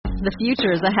The future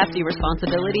is a hefty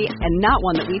responsibility and not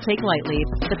one that we take lightly.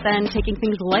 But then, taking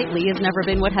things lightly has never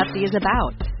been what Hefty is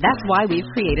about. That's why we've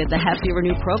created the Hefty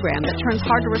Renew program that turns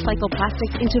hard-to-recycle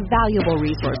plastics into valuable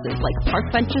resources like park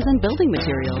benches and building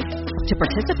materials. To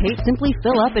participate, simply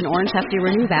fill up an orange Hefty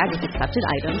Renew bag with accepted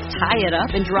items, tie it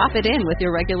up, and drop it in with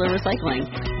your regular recycling.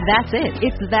 That's it.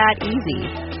 It's that easy.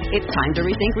 It's time to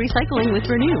rethink recycling with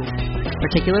Renew.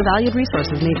 Particular valued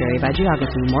resources may vary by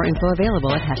geography. More info available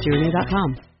at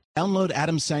heftyrenew.com. Download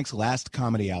Adam Sank's last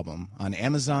comedy album on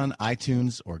Amazon,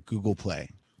 iTunes, or Google Play.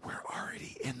 We're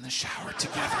already in the shower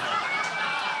together.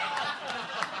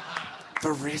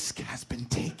 The risk has been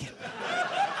taken.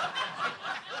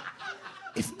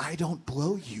 If I don't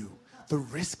blow you, the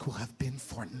risk will have been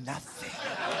for nothing.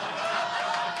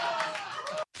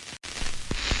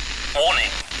 Warning.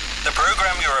 The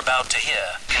program you're about to hear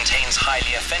contains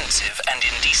highly offensive and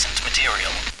indecent material.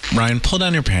 Ryan, pull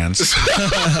down your pants.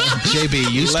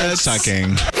 JB, you start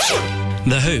sucking.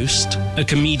 The host, a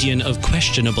comedian of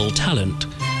questionable talent,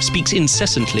 speaks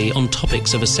incessantly on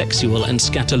topics of a sexual and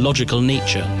scatological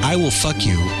nature. I will fuck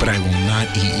you, but I will not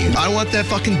eat you. I want that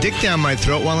fucking dick down my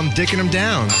throat while I'm dicking him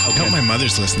down. I hope my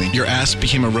mother's listening. Your ass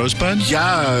became a rosebud?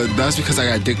 Yeah, that's because I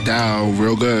got dick down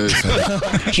real good.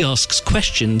 He asks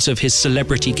questions of his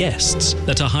celebrity guests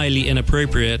that are highly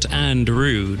inappropriate and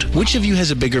rude. Which of you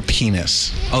has a bigger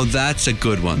penis? Oh, that's a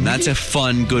good one. That's a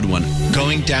fun, good one.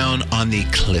 Going down on the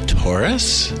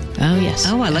clitoris? Oh, yes.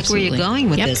 Oh, I like where you're going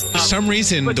with this. For some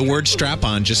reason, the word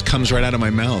strap-on just comes right out of my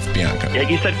mouth, Bianca. Yeah,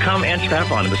 you said come and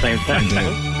strap-on at the same time.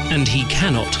 And he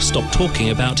cannot stop talking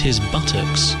about his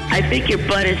buttocks. I think your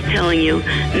butt is telling you,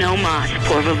 no mas,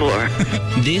 por favor.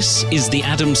 This is the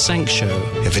Adam Sank Show.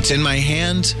 If it's in my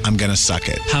hand, I'm gonna suck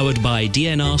it. Powered by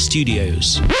DNR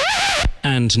Studios.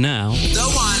 And now... the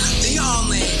one, the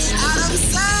only, Adam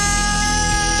Sank!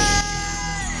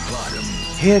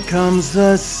 Here comes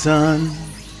the sun.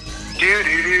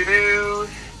 Do-do-do-do.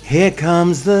 Here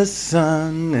comes the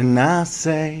sun, and I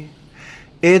say,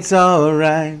 it's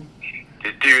alright.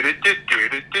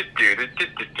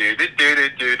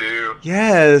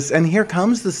 Yes, and here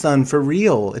comes the sun for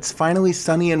real. It's finally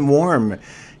sunny and warm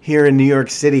here in New York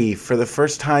City for the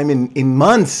first time in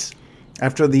months.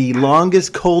 After the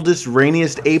longest, coldest,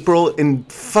 rainiest April in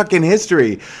fucking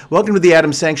history. Welcome to the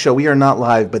Adam Sank Show. We are not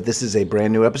live, but this is a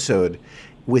brand new episode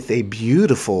with a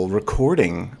beautiful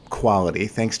recording quality,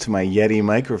 thanks to my Yeti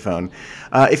microphone.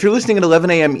 If you're listening at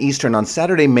 11 a.m. Eastern on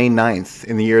Saturday, May 9th,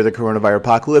 in the year of the coronavirus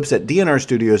apocalypse, at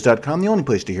dnrstudios.com, the only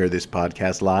place to hear this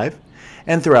podcast live,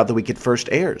 and throughout the week it first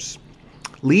airs.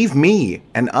 Leave me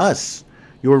and us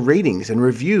your ratings and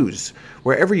reviews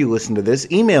wherever you listen to this.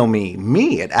 Email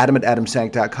me at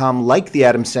adam@adamsank.com, like the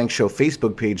Adam Sank Show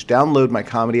Facebook page, download my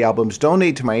comedy albums,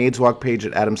 donate to my AIDS Walk page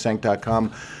at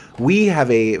adamsank.com. We have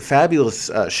a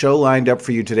fabulous show lined up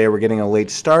for you today. We're getting a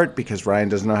late start because Ryan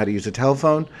doesn't know how to use a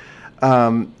telephone.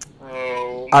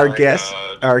 Our guest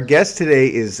today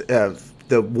is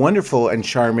the wonderful and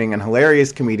charming and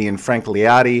hilarious comedian Frank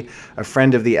Liotti, a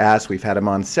friend of the ass. We've had him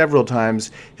on several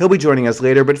times. He'll be joining us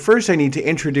later. But first, I need to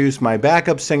introduce my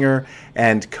backup singer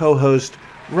and co-host,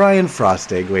 Ryan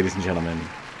Frostig, ladies and gentlemen.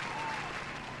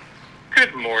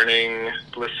 Good morning,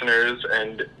 listeners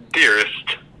and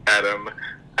dearest Adam.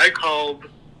 I called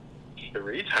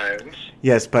 3 times.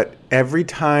 Yes, but every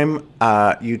time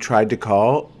you tried to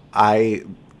call, my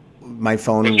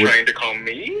phone was trying to call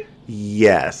me?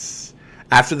 Yes.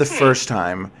 After the first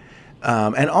time.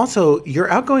 And also, your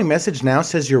outgoing message now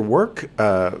says your work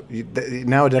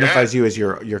now identifies you as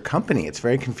your company. It's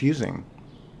very confusing.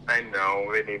 I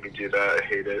know. They made me do that. I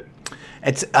hate it.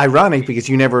 It's ironic because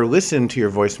you never listen to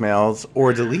your voicemails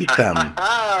or delete them.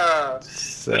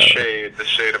 So. The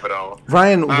shade of it all.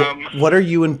 Ryan, what are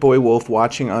you and Boy Wolf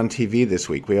watching on TV this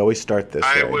week? We always start this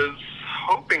way. I was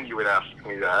hoping you would ask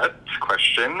me that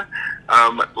question.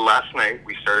 Last night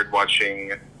we started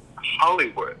watching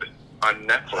Hollywood on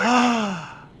Netflix.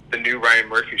 The new Ryan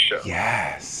Murphy show.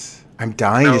 Yes. I'm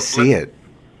dying to see it.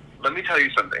 Let me tell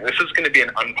you something. This is going to be an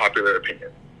unpopular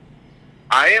opinion.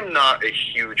 I am not a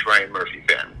huge Ryan Murphy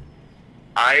fan.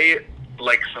 I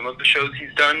like some of the shows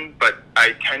he's done, but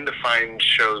I tend to find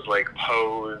shows like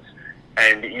Pose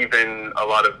and even a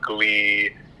lot of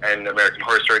Glee and American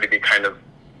Horror Story to be kind of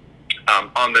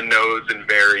on the nose and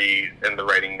the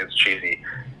writing is cheesy.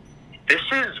 This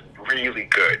is really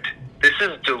good. This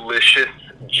is delicious,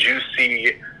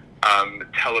 juicy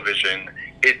television.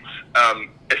 It's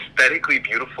aesthetically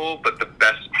beautiful, but the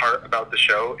best part about the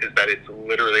show is that it's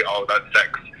literally all about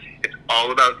sex. It's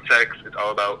all about sex. It's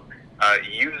all about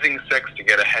using sex to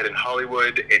get ahead in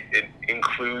Hollywood. It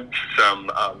includes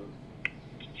some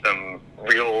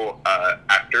real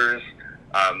actors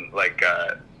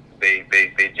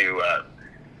They do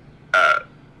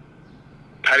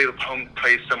Patti LuPone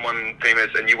plays someone famous,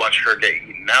 and you watch her get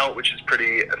eaten out, which is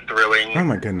pretty thrilling. Oh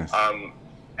my goodness!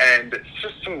 And it's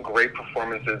just some great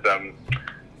performances.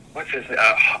 What's his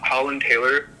Holland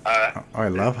Taylor? I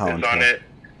love Holland on Taylor. it.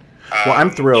 Well, I'm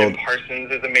thrilled. Jim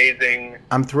Parsons is amazing.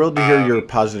 I'm thrilled to hear your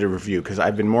positive review because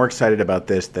I've been more excited about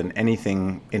this than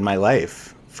anything in my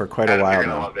life for quite a while You're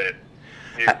now. gonna love it.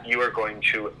 You are going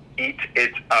to eat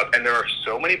it up, and there are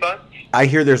so many butts. I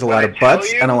hear there's a lot of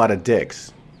butts and a lot of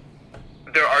dicks.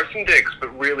 There are some dicks,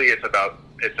 but really it's about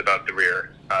the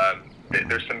rear.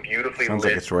 There's some beautifully Sounds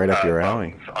lit like it's right up your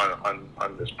alley.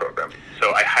 on this program.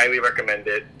 So I highly recommend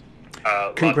it.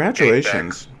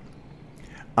 Congratulations.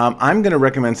 I'm going to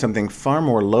recommend something far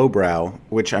more lowbrow,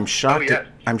 which I'm shocked.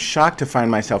 I'm shocked to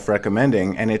find myself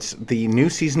recommending, and it's the new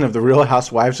season of The Real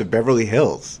Housewives of Beverly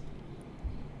Hills.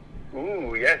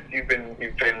 Ooh, yes, you've been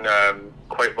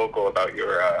quite vocal about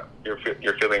your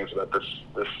feelings about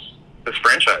this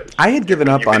franchise. I had given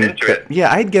up on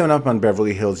I had given up on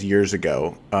Beverly Hills years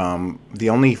ago. The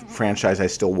only franchise I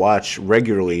still watch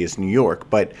regularly is New York,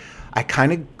 but I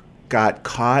kind of got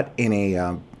caught in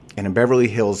a Beverly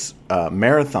Hills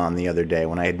marathon the other day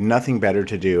when I had nothing better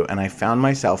to do, and I found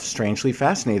myself strangely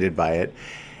fascinated by it.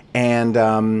 And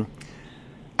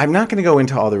I'm not going to go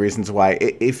into all the reasons why.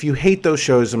 If you hate those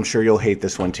shows, I'm sure you'll hate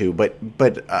this one too. But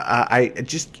I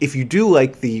just, if you do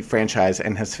like the franchise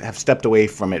and have stepped away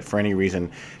from it for any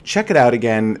reason, check it out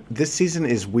again. This season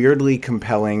is weirdly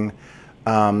compelling.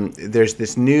 There's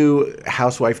this new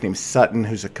housewife named Sutton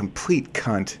who's a complete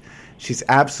cunt. She's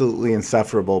absolutely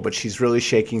insufferable, but she's really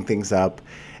shaking things up.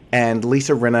 And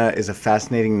Lisa Rinna is a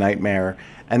fascinating nightmare.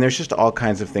 And there's just all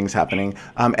kinds of things happening.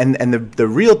 And the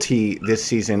real tea this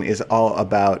season is all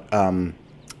about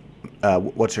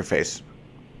what's her face?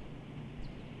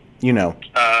 You know.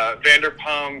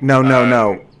 Vanderpump.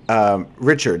 No.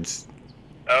 Richards.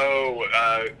 Oh,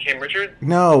 Kim Richards?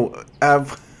 No.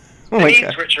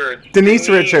 Denise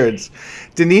Richards.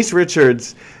 Denise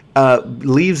Richards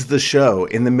leaves the show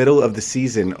in the middle of the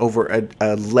season over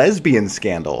a lesbian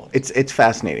scandal. It's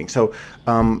fascinating. So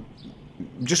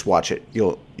just watch it.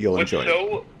 You'll enjoy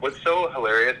it. What's so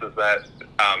hilarious is that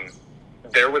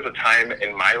there was a time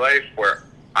in my life where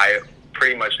I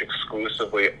pretty much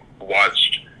exclusively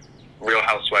watched Real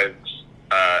Housewives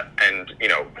and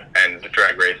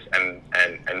Drag Race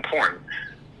and porn.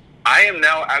 I am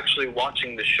now actually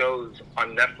watching the shows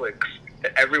on Netflix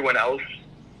that everyone else,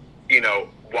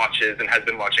 watches and has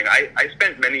been watching. I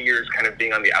spent many years kind of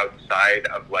being on the outside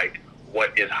of like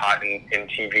what is hot in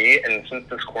TV, and since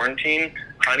this quarantine,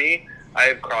 honey, I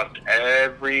have crossed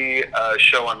every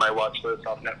show on my watch list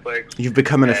off Netflix. You've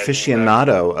become an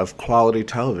aficionado of quality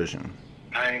television.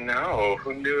 I know.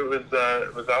 Who knew it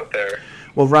was out there?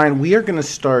 Well, Ryan, we are going to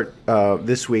start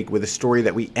this week with a story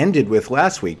that we ended with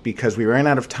last week because we ran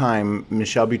out of time.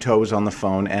 Michelle Buteau was on the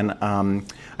phone, and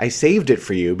I saved it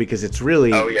for you because it's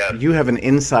really, you have an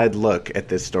inside look at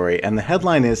this story. And the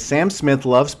headline is, Sam Smith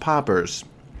loves poppers.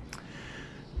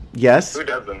 Yes. Who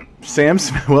doesn't? Sam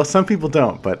Smith, well, some people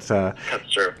don't, but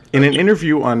that's true. In an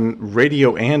interview on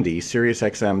Radio Andy, Sirius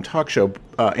XM talk show,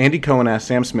 Andy Cohen asked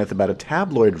Sam Smith about a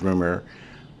tabloid rumor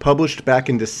published back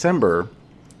in December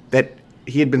that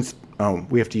he had been,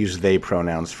 we have to use they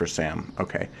pronouns for Sam.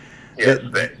 Okay. Yes,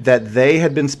 that they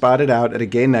had been spotted out at a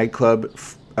gay nightclub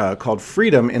called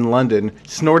Freedom in London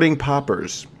snorting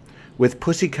poppers with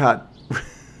Pussycat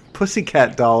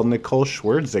doll Nicole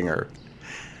Scherzinger.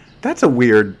 That's a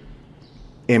weird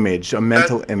image, a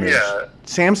mental image. Yeah.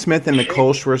 Sam Smith and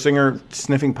Nicole Scherzinger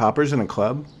sniffing poppers in a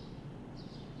club?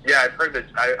 Yeah, I've heard that.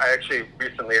 I actually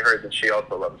recently heard that she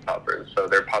also loves poppers, so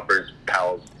they're poppers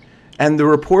pals. And the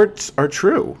reports are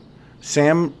true.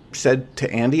 Sam said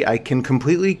to Andy, I can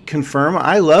completely confirm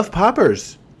I love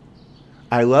poppers.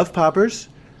 I love poppers.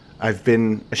 I've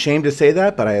been ashamed to say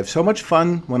that, but I have so much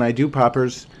fun when I do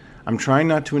poppers. I'm trying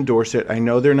not to endorse it. I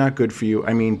know they're not good for you.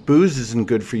 I mean, booze isn't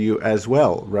good for you as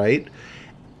well, right?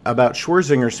 About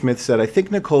Scherzinger, Smith said, I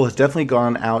think Nicole has definitely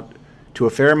gone out to a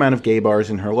fair amount of gay bars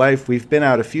in her life. We've been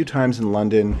out a few times in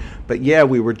London, but yeah,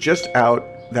 we were just out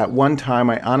that one time.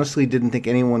 I honestly didn't think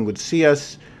anyone would see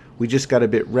us. We just got a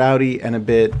bit rowdy and a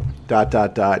bit ...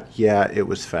 Yeah, it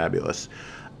was fabulous.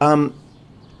 I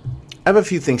have a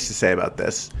few things to say about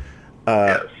this.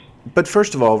 Yes. But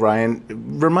first of all, Ryan,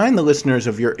 remind the listeners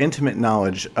of your intimate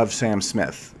knowledge of Sam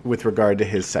Smith with regard to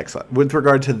his sex life, with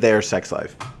regard to their sex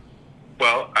life.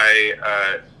 Well, I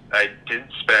did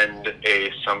spend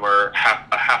a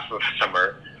half of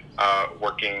summer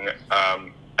working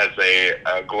as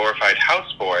a glorified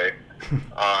houseboy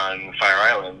on Fire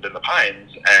Island in the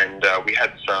Pines, and we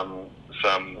had some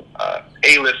some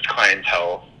A-list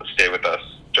clientele stay with us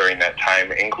during that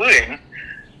time, including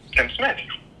Tim Smith.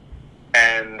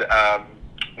 And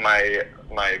my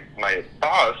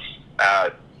boss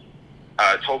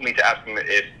told me to ask him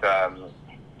if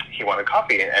he wanted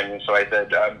coffee, and so I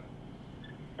said,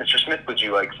 Mr. Smith, would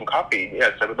you like some coffee?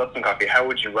 Yes, I would love some coffee. How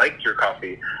would you like your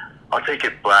coffee? I'll take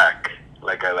it black,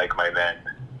 like I like my men.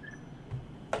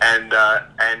 And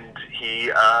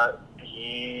he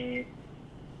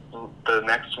the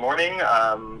next morning,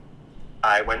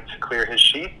 I went to clear his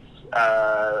sheets,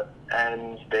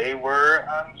 and they were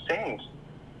stained.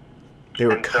 They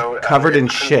were covered in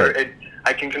shit.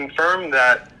 I can confirm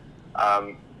that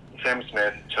Sam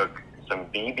Smith took some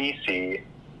BBC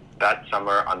that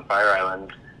summer on Fire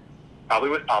Island, probably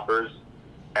with poppers,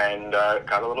 and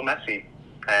got a little messy.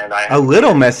 And I a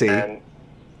little messy. And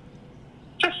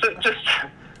just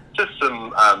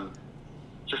some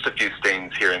just a few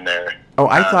stains here and there. Oh,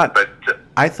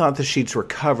 I thought the sheets were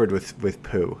covered with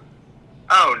poo.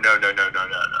 Oh no.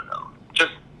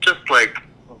 Just like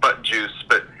butt juice,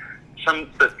 but a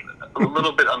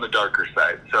little bit on the darker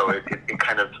side. So it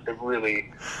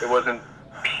wasn't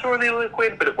purely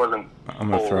liquid, but it wasn't.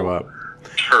 I'm gonna throw up.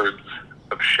 Turds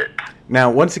of shit. Now,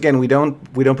 once again, we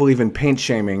don't believe in paint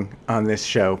shaming on this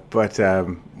show, but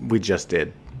we just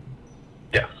did.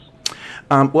 Yes.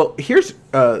 Well, here's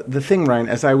the thing, Ryan.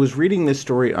 As I was reading this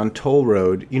story on Toll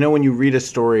Road, you know, when you read a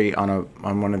story on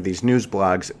one of these news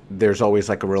blogs, there's always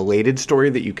like a related story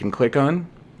that you can click on,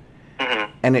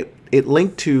 and it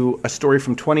linked to a story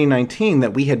from 2019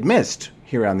 that we had missed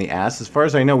here on the Ass. As far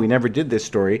as I know, we never did this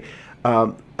story.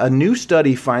 A new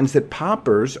study finds that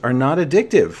poppers are not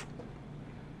addictive.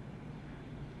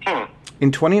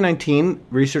 In 2019,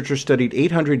 researchers studied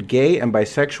 800 gay and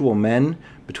bisexual men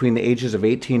between the ages of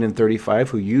 18 and 35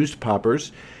 who used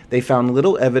poppers. They found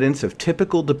little evidence of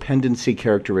typical dependency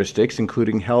characteristics,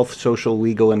 including health, social,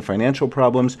 legal, and financial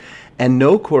problems, and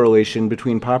no correlation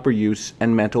between popper use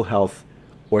and mental health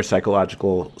or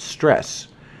psychological stress.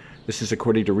 This is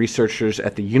according to researchers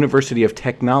at the University of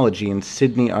Technology in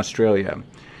Sydney, Australia.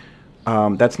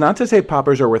 That's not to say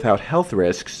poppers are without health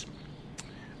risks.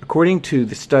 According to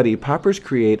the study, poppers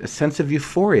create a sense of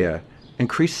euphoria,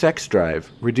 increased sex drive,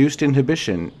 reduced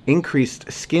inhibition, increased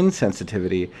skin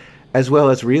sensitivity, as well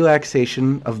as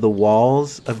relaxation of the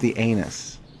walls of the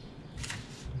anus.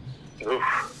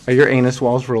 Oof. Are your anus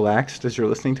walls relaxed as you're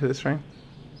listening to this, Ryan?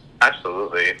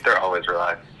 Absolutely. They're always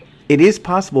relaxed. It is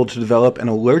possible to develop an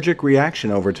allergic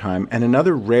reaction over time, and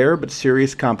another rare but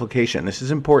serious complication, this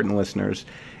is important, listeners,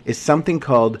 is something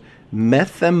called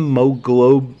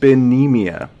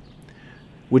methemoglobinemia,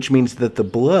 which means that the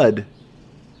blood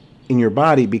in your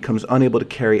body becomes unable to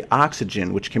carry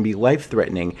oxygen, which can be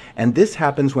life-threatening, and this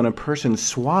happens when a person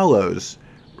swallows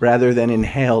rather than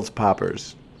inhales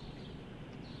poppers.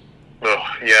 Oh,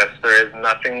 yes, there is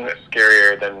nothing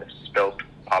scarier than spilt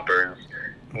poppers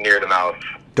near the mouth.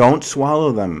 Don't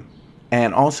swallow them.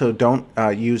 And also don't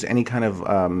use any kind of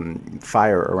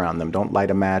fire around them. Don't light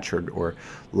a match or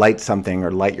light something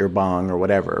or light your bong or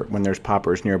whatever when there's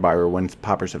poppers nearby or when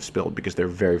poppers have spilled, because they're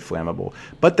very flammable.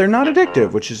 But they're not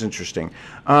addictive, which is interesting.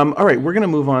 All right, we're going to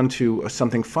move on to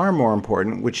something far more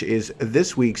important, which is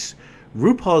this week's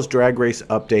RuPaul's Drag Race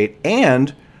update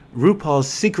and RuPaul's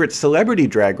Secret Celebrity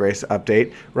Drag Race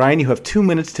update. Ryan, you have 2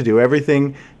 minutes to do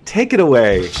everything. Take it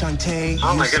away. Shantae,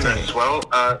 oh my goodness. Well,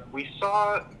 we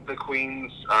saw the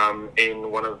queens in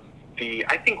one of the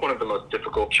most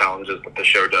difficult challenges that the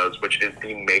show does, which is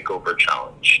the makeover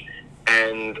challenge.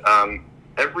 And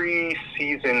every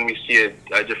season we see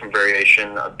a different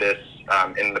variation of this.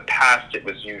 In the past, it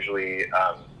was usually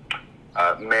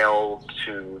male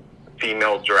to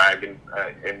female drag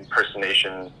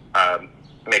impersonation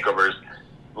makeovers.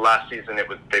 Last season,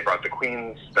 they brought the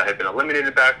queens that had been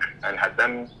eliminated back and had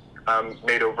them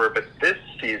made over. But this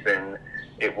season,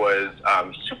 it was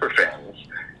super fans,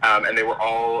 and they were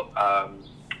all,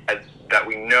 that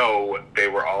we know, they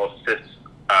were all cis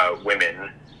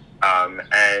women,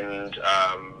 and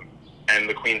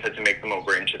the queens had to make them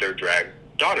over into their drag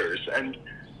daughters. And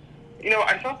you know,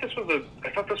 I thought this was a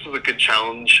good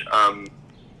challenge.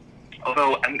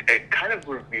 Although it kind of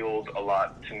revealed a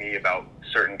lot to me about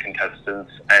certain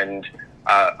contestants, and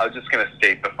I'm just going to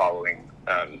state the following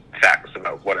facts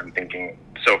about what I'm thinking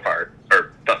so far,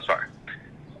 or thus far.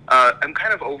 I'm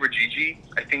kind of over Gigi.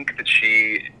 I think that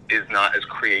she is not as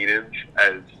creative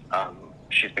as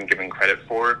she's been given credit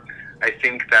for. I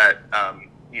think that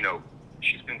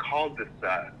she's been called this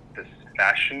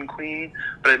fashion queen,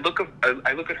 but I look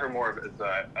at her more as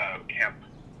a camp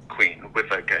queen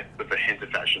with a hint of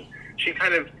fashion. She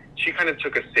kind of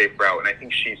took a safe route, and I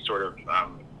think she sort of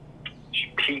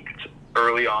she peaked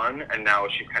early on, and now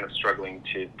she's kind of struggling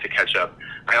to catch up.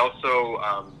 I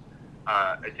also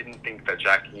I didn't think that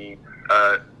Jackie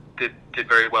did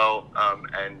very well,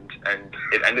 and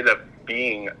it ended up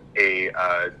being a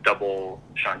double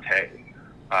Shantae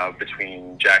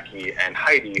between Jackie and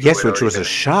Heidi. Yes, which was a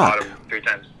shock. 3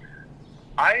 times.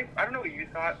 I don't know what you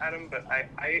thought, Adam, but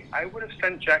I would have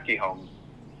sent Jackie home.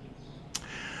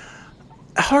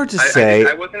 Hard to say.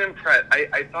 I wasn't impressed.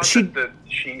 I thought that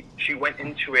she went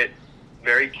into it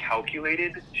very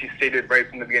calculated. She stated right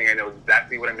from the beginning, I know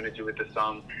exactly what I'm going to do with this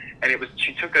song. And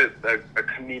she took a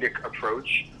comedic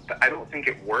approach, but I don't think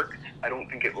it worked. I don't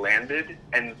think it landed,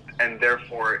 and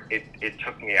therefore it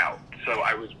took me out. So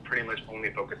I was pretty much only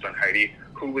focused on Heidi,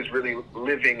 who was really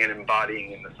living and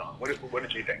embodying in the song. What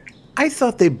did you think? I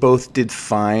thought they both did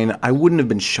fine. I wouldn't have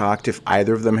been shocked if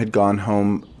either of them had gone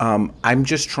home. I'm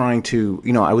just trying to,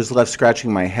 I was left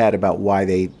scratching my head about why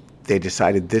they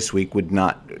decided this week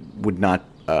no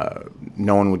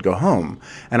one would go home.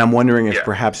 And I'm wondering if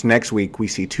perhaps next week we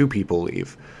see 2 people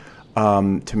leave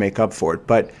to make up for it.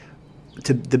 But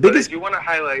the biggest... But if you want to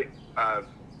highlight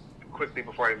quickly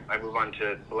before I move on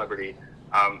to celebrity,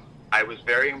 I was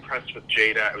very impressed with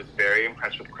Jada. I was very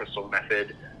impressed with Crystal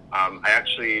Method. I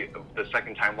actually, the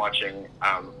second time watching,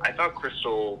 I thought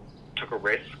Crystal took a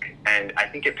risk, and I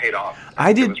think it paid off.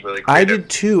 I did. It was really I did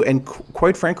too, and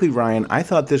quite frankly, Ryan, I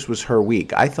thought this was her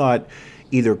week. I thought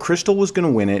either Crystal was going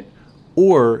to win it,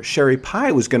 or Sherry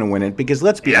Pie was going to win it. Because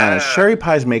let's be honest, Sherry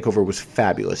Pie's makeover was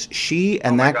fabulous. She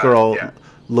and that girl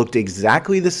looked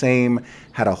exactly the same,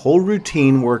 had a whole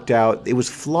routine worked out. It was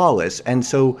flawless, and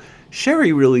so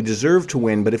Sherry really deserved to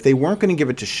win. But if they weren't going to give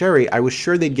it to Sherry, I was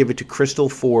sure they'd give it to Crystal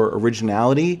for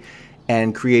originality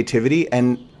and creativity.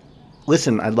 And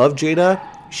listen, I love Jada.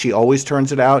 She always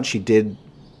turns it out. She did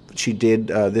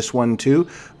this one too.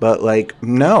 But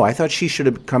no, I thought she should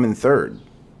have come in third.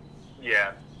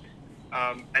 Yeah.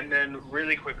 And then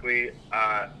really quickly,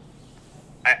 I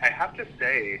have to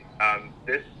say,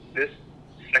 this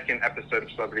second episode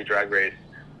of Celebrity Drag Race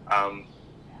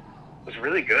was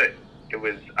really good. It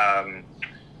was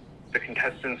the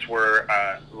contestants were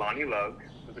Lonnie Love,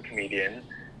 who's a comedian.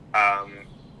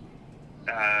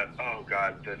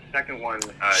 The second one,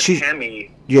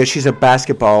 Tammy. Yeah, she's a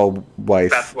basketball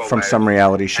wife from some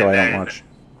reality show I don't watch.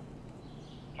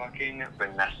 Fucking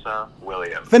Vanessa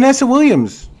Williams. Vanessa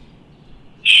Williams.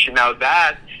 Now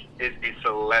that is a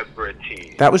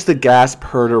celebrity. That was the gasp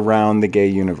heard around the gay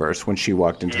universe when she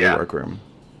walked into the workroom.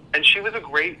 And she was a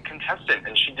great contestant,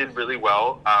 and she did really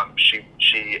well.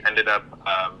 She ended up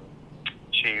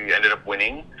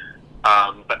winning.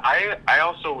 But I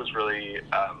also was really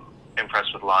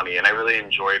impressed with Lonnie, and I really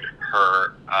enjoyed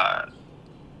her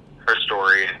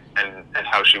story and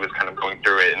how she was kind of going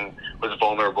through it and was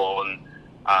vulnerable. And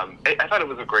I thought it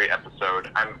was a great episode.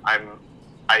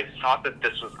 I thought that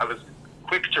I was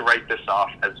quick to write this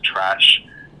off as trash,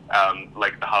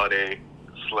 like the Holiday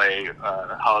Slay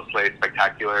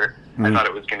Spectacular. I thought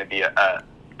it was going to be a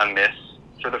miss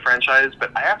for the franchise,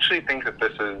 but I actually think that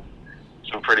this is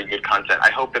some pretty good content.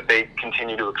 I hope that they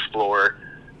continue to explore,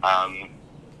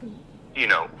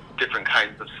 different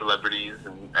kinds of celebrities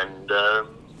and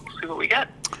see what we get.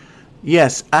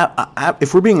 Yes,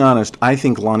 if we're being honest, I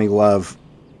think Lonnie Love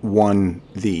won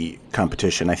the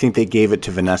competition. I think they gave it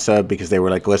to Vanessa because they were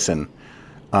like, listen,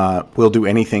 we'll do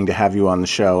anything to have you on the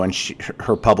show. And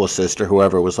her publicist or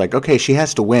whoever was like, okay, she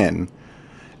has to win.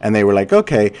 And they were like,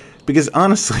 okay, because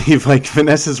honestly,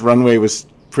 Vanessa's runway was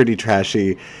pretty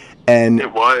trashy. And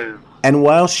it was. And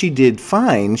while she did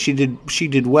fine, she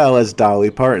did well as Dolly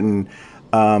Parton.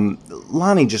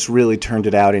 Lonnie just really turned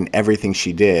it out in everything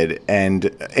she did,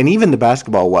 and even the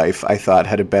basketball wife I thought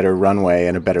had a better runway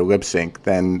and a better lip sync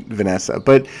than Vanessa.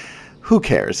 But who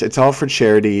cares? It's all for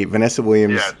charity. Vanessa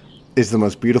Williams is the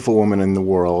most beautiful woman in the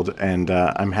world, and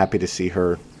I'm happy to see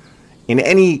her in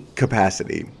any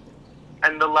capacity.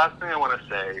 And the last thing I want to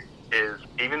say is,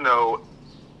 even though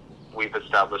we've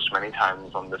established many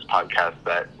times on this podcast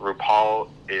that RuPaul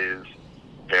is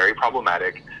very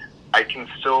problematic, I can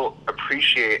still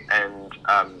appreciate him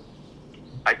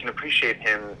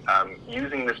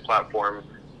using this platform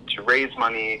to raise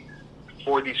money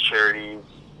for these charities,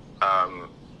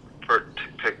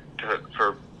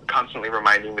 for constantly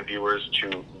reminding the viewers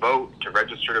to vote, to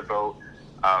register to vote.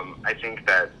 I think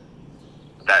that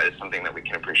is something that we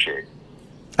can appreciate.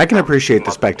 I can appreciate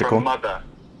the spectacle. From mother.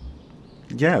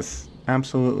 Yes,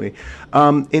 absolutely.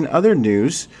 In other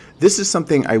news, this is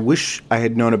something I wish I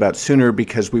had known about sooner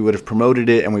because we would have promoted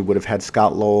it and we would have had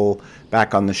Scott Lowell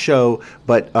back on the show.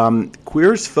 But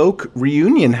Queer as Folk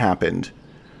reunion happened.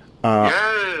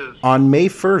 Yes. On May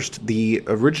 1st, the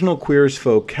original Queer as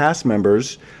Folk cast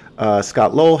members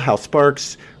Scott Lowell, Hal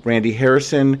Sparks, Randy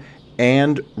Harrison,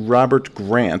 and Robert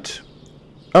Grant.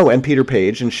 Oh, and Peter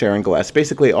Page and Sharon Glass,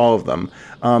 basically all of them.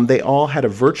 They all had a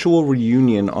virtual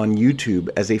reunion on YouTube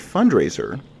as a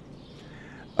fundraiser.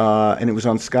 And it was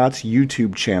on Scott's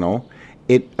YouTube channel.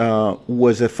 It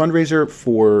was a fundraiser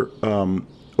for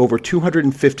over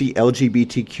 250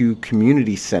 LGBTQ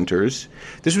community centers.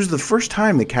 This was the first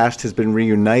time the cast has been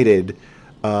reunited,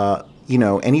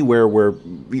 anywhere where,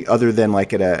 other than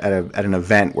like at an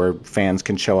event where fans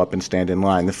can show up and stand in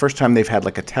line. The first time they've had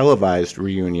like a televised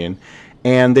reunion.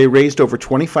 And they raised over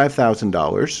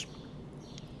 $25,000.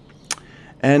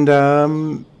 And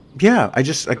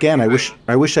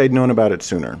I wish I'd known about it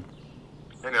sooner.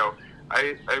 I know.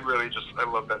 I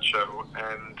love that show,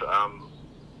 and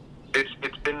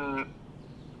it's been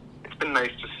nice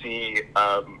to see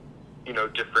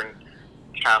different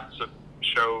casts of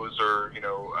shows or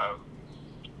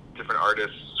different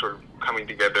artists sort of coming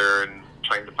together and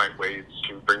trying to find ways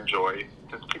to bring joy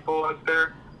to people as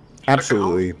they're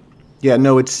absolutely. Yeah,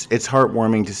 no, it's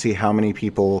heartwarming to see how many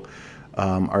people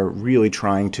are really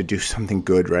trying to do something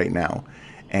good right now,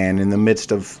 and in the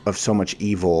midst of so much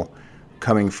evil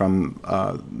coming from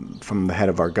the head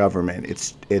of our government,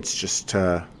 it's just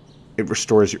it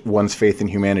restores one's faith in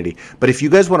humanity. But if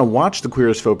you guys want to watch the Queer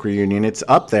as Folk reunion, it's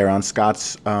up there on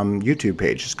Scott's YouTube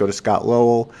page. Just go to Scott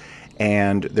Lowell,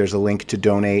 and there's a link to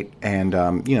donate, and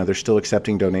they're still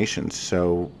accepting donations,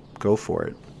 so go for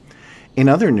it. In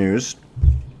other news,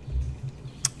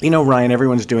 Ryan,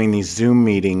 everyone's doing these Zoom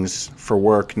meetings for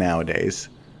work nowadays.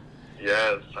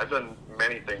 Yes, I've done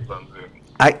many things on Zoom.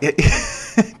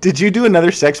 Did you do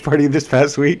another sex party this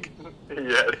past week?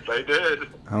 Yes, I did.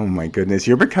 Oh my goodness,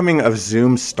 you're becoming a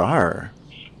Zoom star.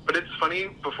 But it's funny,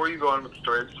 before you go on with the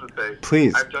story, just to say,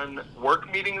 please. I've done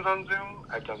work meetings on Zoom,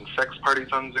 I've done sex parties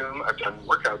on Zoom, I've done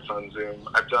workouts on Zoom,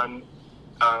 I've done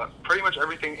pretty much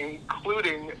everything,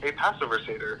 including a Passover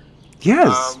Seder.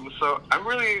 Yes. So I'm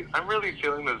really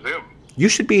feeling the Zoom. You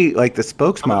should be like the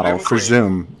spokesmodel for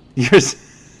Zoom. You're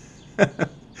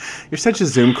such a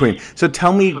Zoom queen. So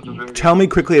tell me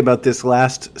quickly about this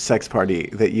last sex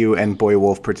party that you and Boy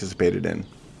Wolf participated in.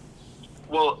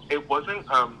 Well, it wasn't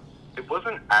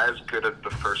as good as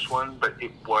the first one, but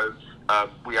it was.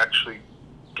 We actually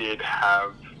did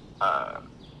have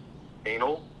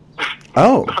anal.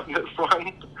 Oh. On this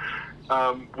one,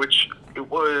 which it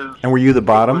was. And were you the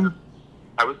bottom?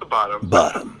 I was the bottom.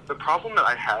 The problem that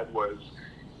I had was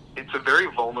it's a very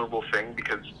vulnerable thing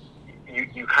because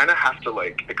you kind of have to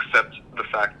like accept the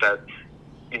fact that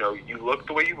you look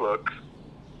the way you look.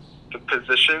 The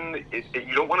position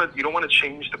you don't want to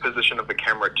change the position of the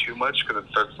camera too much because it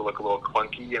starts to look a little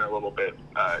clunky and a little bit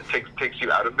takes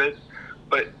you out of it.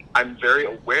 But I'm very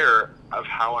aware of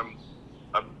how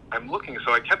I'm looking,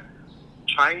 so I kept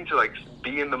trying to like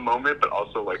be in the moment, but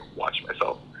also like watch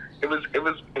myself.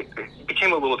 It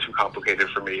became a little too complicated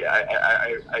for me.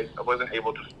 I wasn't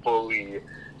able to fully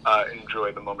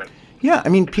enjoy the moment. Yeah, I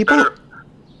mean,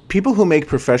 people who make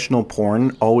professional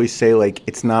porn always say like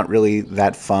it's not really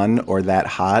that fun or that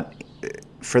hot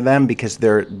for them because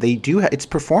it's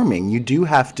performing. You do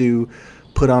have to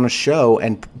put on a show,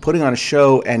 and putting on a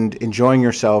show and enjoying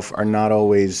yourself are not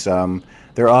always.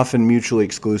 They're often mutually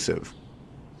exclusive.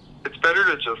 It's better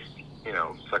to just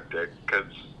suck dick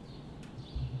because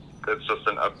it's just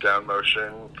an up-down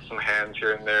motion, some hands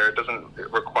here and there. It doesn't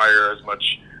require as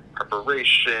much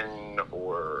preparation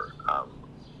or,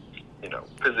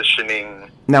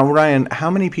 positioning. Now, Ryan, how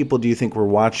many people do you think were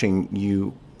watching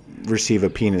you receive a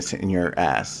penis in your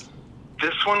ass?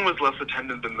 This one was less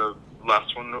attended than the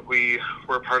last one that we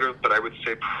were a part of, but I would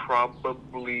say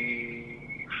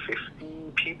probably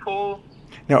 50 people.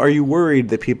 Now, are you worried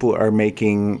that people are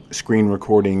making screen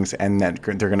recordings and that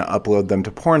they're going to upload them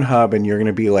to Pornhub and you're going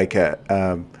to be like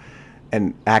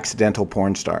an accidental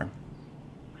porn star?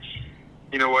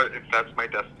 You know what? If that's my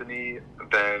destiny,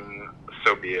 then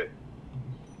so be it.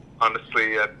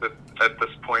 Honestly, at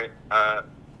this point, I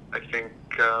think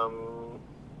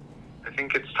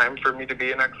it's time for me to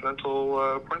be an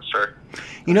accidental porn star.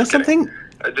 You know something?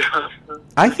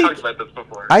 I've talked about this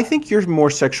before. I think you're more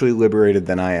sexually liberated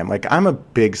than I am. Like, I'm a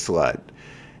big slut,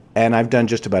 and I've done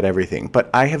just about everything.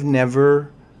 But I have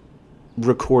never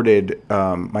recorded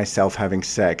myself having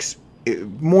sex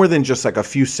more than just like a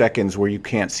few seconds where you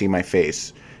can't see my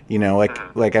face.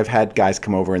 Like I've had guys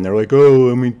come over and they're like, "Oh,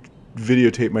 let me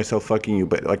videotape myself fucking you,"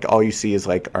 but like all you see is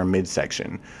like our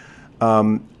midsection.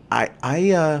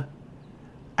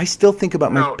 I still think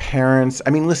about my parents. I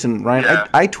mean, listen, Ryan, yeah.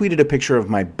 I tweeted a picture of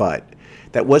my butt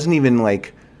that wasn't even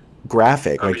like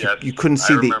graphic. Like yes, you couldn't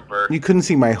see you couldn't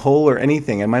see my hole or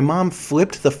anything, and my mom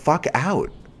flipped the fuck out.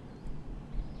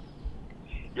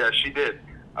 Yeah, she did.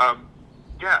 I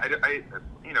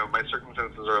you know, my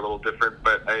circumstances are a little different,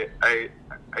 but I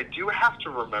do have to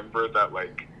remember that,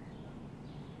 like,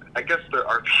 I guess there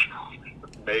are people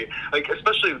that may, like,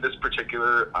 especially this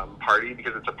particular party,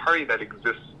 because it's a party that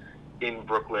exists in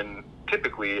Brooklyn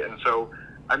typically, and so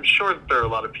I'm sure that there are a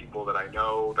lot of people that I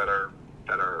know that are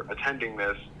attending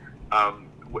this.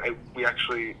 We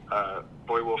actually,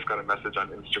 Boy Wolf got a message on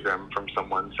Instagram from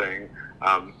someone saying,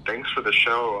 thanks for the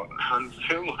show on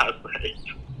Zoom last night.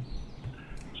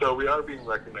 So we are being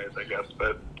recognized, I guess.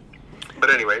 But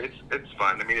anyway, it's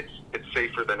fun. I mean, it's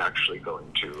safer than actually going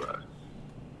to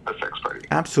a sex party.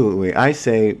 Absolutely. I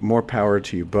say more power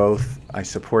to you both. I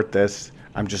support this.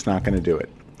 I'm just not going to do it.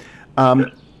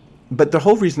 But the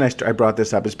whole reason I brought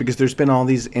this up is because there's been all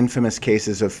these infamous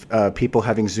cases of people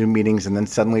having Zoom meetings, and then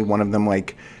suddenly one of them,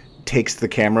 like, takes the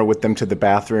camera with them to the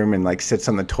bathroom and, like, sits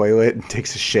on the toilet and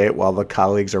takes a shit while the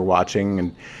colleagues are watching,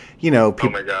 and, you know,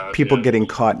 people getting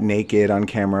caught naked on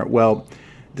camera. Well,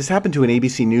 this happened to an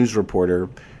ABC News reporter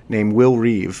named Will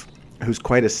Reeve, who's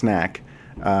quite a snack.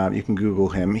 You can Google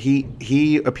him.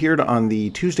 He appeared on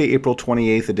the Tuesday, April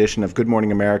 28th edition of Good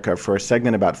Morning America for a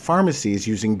segment about pharmacies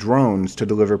using drones to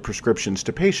deliver prescriptions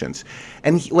to patients.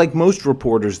 And like most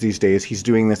reporters these days, he's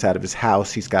doing this out of his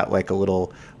house. He's got like a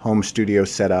little home studio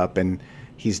set up, and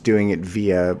he's doing it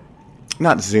via,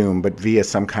 not Zoom, but via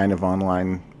some kind of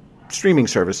online streaming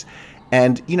service.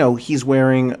 And, you know, he's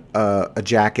wearing a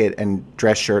jacket and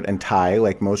dress shirt and tie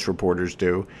like most reporters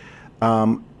do.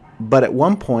 But at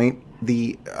one point,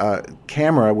 the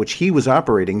camera, which he was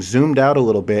operating, zoomed out a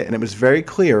little bit, and it was very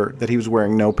clear that he was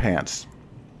wearing no pants.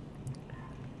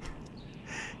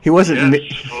 He wasn't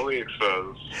fully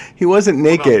exposed. He wasn't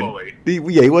naked. Well, not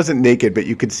fully. He wasn't naked, but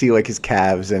you could see like his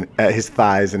calves and his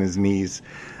thighs and his knees.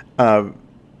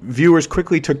 Viewers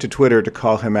quickly took to Twitter to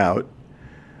call him out.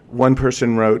 One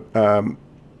person wrote,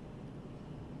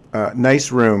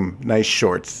 "Nice room, nice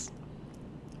shorts."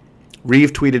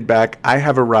 Reeve tweeted back, "I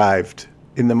have arrived,"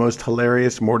 in the most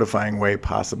hilarious, mortifying way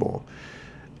possible.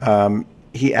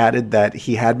 He added that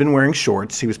he had been wearing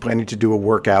shorts. He was planning to do a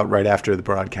workout right after the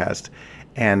broadcast,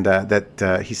 and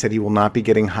that he said he will not be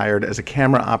getting hired as a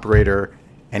camera operator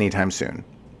anytime soon.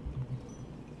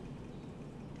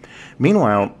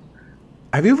 Meanwhile,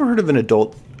 have you ever heard of an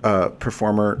adult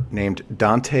performer named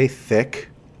Dante Thick?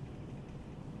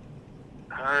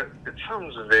 It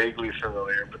sounds vaguely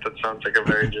familiar, but that sounds like a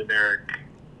very generic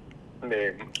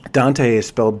name. Dante is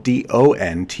spelled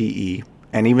Donte,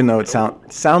 and even though it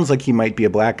sounds like he might be a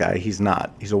black guy, he's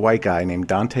not. He's a white guy named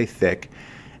Dante Thick,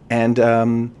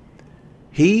 and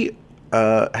he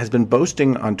has been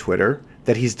boasting on Twitter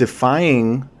that he's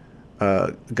defying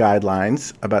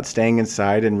guidelines about staying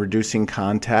inside and reducing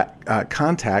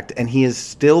contact, and he has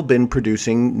still been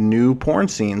producing new porn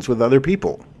scenes with other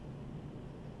people.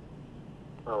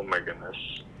 Oh my goodness.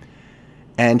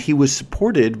 And he was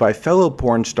supported by fellow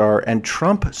porn star and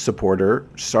Trump supporter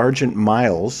Sergeant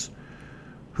Miles,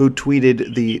 who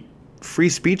tweeted the Free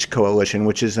Speech Coalition,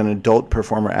 which is an adult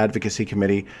performer advocacy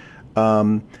committee,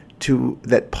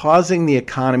 that pausing the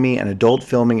economy and adult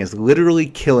filming is literally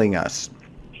killing us.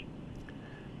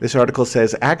 This article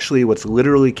says, actually, what's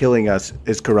literally killing us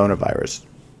is coronavirus.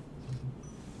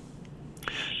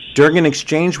 During an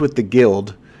exchange with the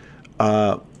Guild,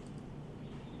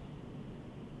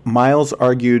 Miles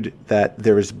argued that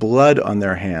there is blood on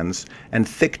their hands, and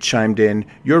Thick chimed in,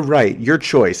 "You're right, your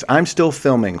choice. I'm still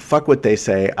filming. Fuck what they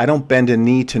say. I don't bend a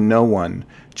knee to no one.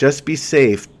 Just be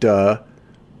safe, duh.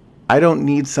 I don't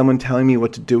need someone telling me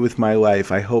what to do with my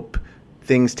life. I hope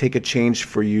things take a change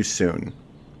for you soon."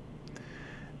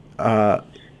 I'm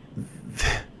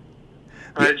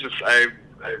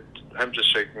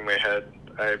just shaking my head.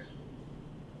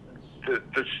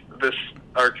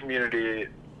 Our community,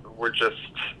 we're just,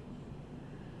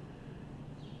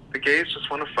 the gays just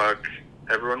want to fuck.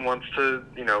 Everyone wants to,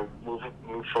 you know,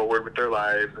 move forward with their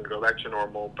lives and go back to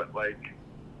normal, but like,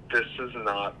 this is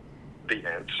not the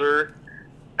answer.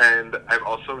 And I've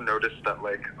also noticed that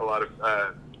like a lot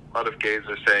of gays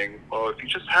are saying, well, if you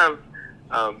just have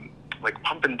like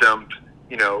pump and dump,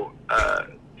 you know,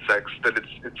 sex, that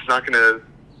it's not gonna,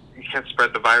 you can't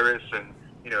spread the virus, and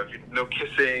you know, if you, no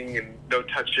kissing and no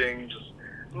touching, just,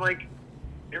 I'm like,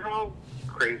 you're all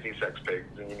crazy sex pigs,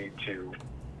 and you need to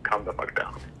calm the fuck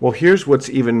down. Well, here's what's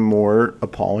even more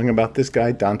appalling about this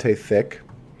guy, Dante Thick.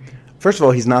 First of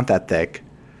all, he's not that thick.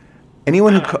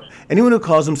 Anyone who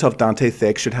calls himself Dante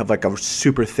Thick should have like a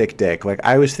super thick dick. Like,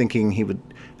 I was thinking he would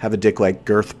have a dick like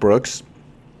Girth Brooks.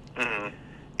 Mm-hmm.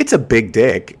 It's a big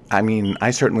dick. I mean,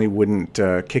 I certainly wouldn't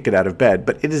kick it out of bed,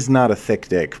 but it is not a thick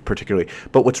dick particularly.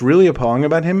 But what's really appalling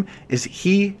about him is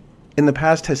he in the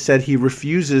past has said he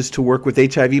refuses to work with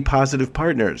HIV-positive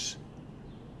partners.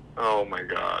 Oh, my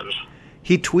God.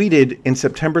 He tweeted in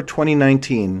September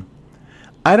 2019,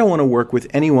 "I don't want to work with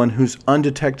anyone who's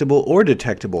undetectable or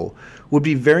detectable. Would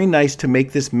be very nice to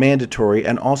make this mandatory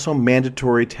and also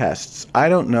mandatory tests. I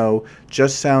don't know,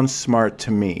 just sounds smart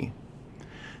to me."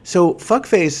 So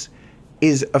Fuckface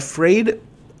is afraid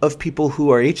of people who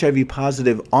are HIV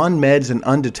positive on meds and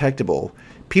undetectable,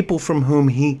 people from whom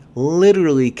he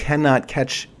literally cannot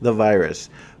catch the virus.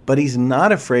 But he's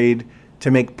not afraid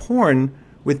to make porn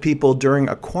with people during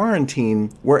a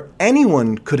quarantine where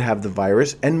anyone could have the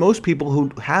virus, and most people who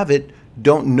have it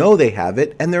don't know they have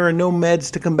it, and there are no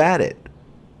meds to combat it.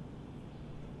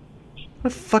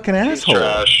 What a fucking asshole. He's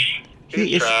trash.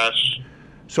 He is trash.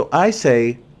 So I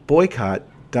say boycott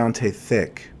Dante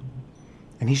Thick.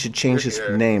 And he should change his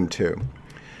name, too.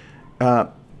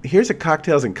 Here's a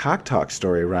Cocktails and Cock Talk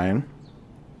story, Ryan.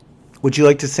 Would you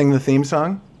like to sing the theme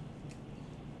song?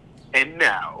 And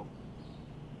now,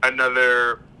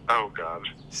 another... Oh, God.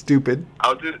 Stupid.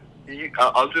 I'll do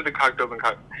the Cocktails and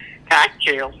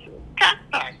Cocktails.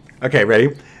 Okay,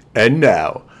 ready? And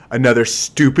now, another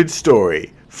stupid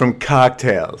story from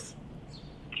Cocktails.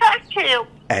 Cocktail.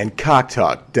 And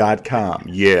cocktalk.com.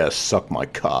 Yeah, suck my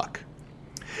cock.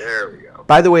 There we go.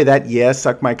 By the way, that "yeah,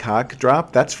 suck my cock"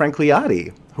 drop, that's Frank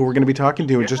Liotti, who we're going to be talking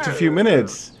to in just a few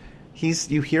minutes.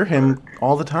 You hear him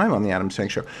all the time on the Adam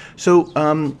Sank Show. So,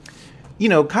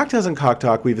 Cocktails and Cock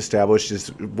Talk, we've established, is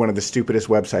one of the stupidest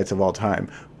websites of all time.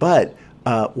 But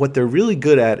what they're really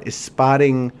good at is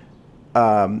spotting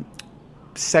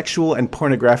sexual and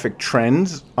pornographic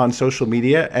trends on social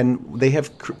media, and they have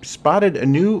spotted a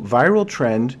new viral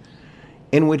trend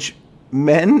in which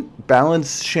men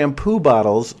balance shampoo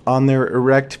bottles on their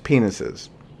erect penises.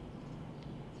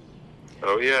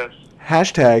 Oh, yes.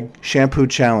 Hashtag shampoo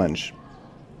challenge.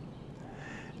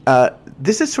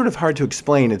 This is sort of hard to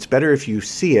explain. It's better if you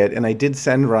see it, and I did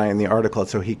send Ryan the article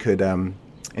so he could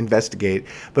investigate.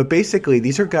 But basically,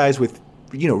 these are guys with,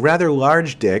 rather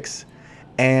large dicks,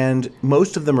 and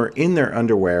most of them are in their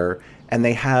underwear, and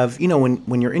they have,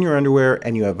 when you're in your underwear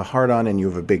and you have a hard-on and you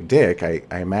have a big dick, I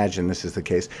imagine this is the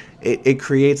case, it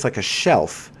creates like a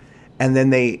shelf, and then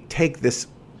they take this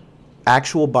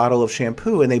actual bottle of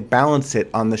shampoo and they balance it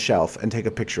on the shelf and take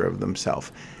a picture of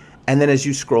themselves. And then as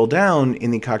you scroll down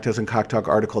in the Cocktails and Cock Talk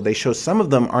article, they show some of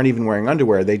them aren't even wearing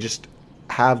underwear. They just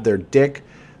have their dick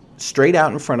straight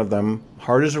out in front of them,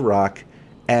 hard as a rock,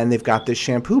 and they've got this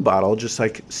shampoo bottle just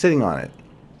like sitting on it.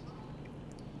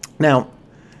 Now,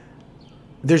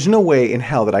 there's no way in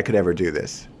hell that I could ever do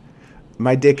this.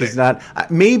 My dick is not...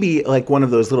 maybe like one of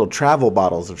those little travel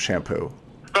bottles of shampoo.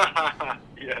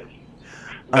 Yes.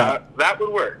 That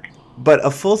would work. But a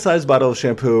full-size bottle of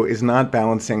shampoo is not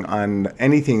balancing on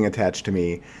anything attached to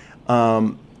me.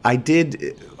 I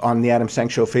did, on the Adam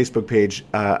Sank Show Facebook page,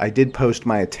 I did post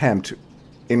my attempt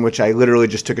in which I literally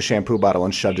just took a shampoo bottle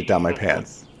and shoved it down my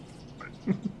pants.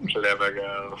 Clever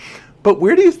go. But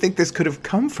where do you think this could have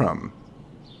come from?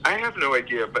 I have no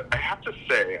idea, but I have to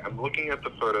say, I'm looking at the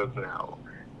photos now,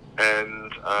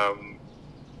 and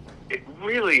it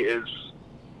really is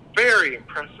very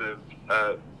impressive,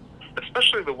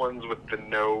 especially the ones with the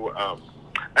no,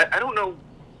 I don't know,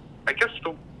 I guess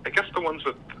the ones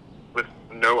with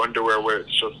no underwear where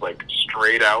it's just like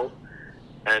straight out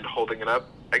and holding it up,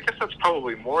 I guess that's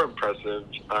probably more impressive.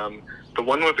 The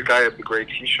one with the guy at the gray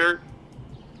t-shirt,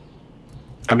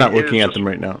 I'm not looking at them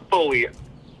right now.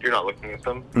 You're not looking at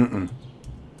them? Mm-mm.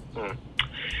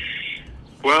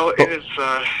 Well, it is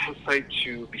a sight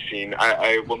to be seen.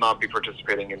 I will not be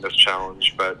participating in this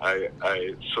challenge, but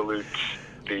I salute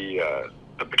the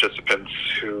participants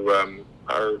who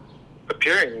are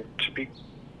appearing to be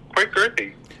quite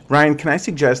girthy. Ryan, can I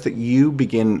suggest that you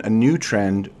begin a new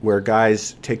trend where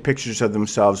guys take pictures of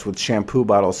themselves with shampoo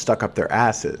bottles stuck up their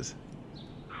asses?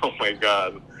 Oh my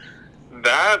God.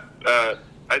 That,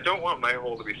 I don't want my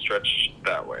hole to be stretched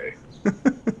that way.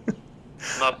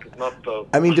 not the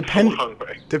I mean,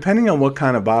 depending on what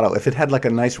kind of bottle. If it had like a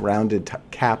nice rounded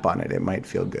cap on it, it might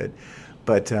feel good.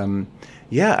 But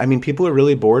yeah, I mean, people are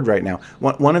really bored right now.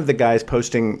 One of the guys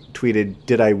posting tweeted,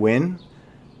 "Did I win?"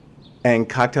 And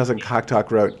Cocktails and Cock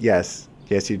Talk wrote, yes,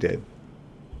 you did.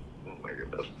 Oh my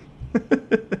goodness.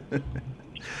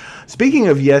 Speaking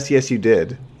of yes, you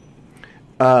did,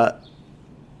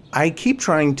 I keep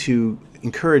trying to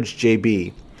encourage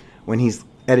JB when he's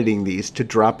editing these to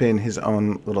drop in his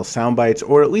own little sound bites,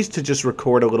 or at least to just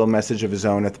record a little message of his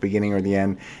own at the beginning or the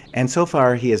end. And so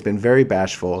far, he has been very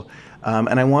bashful.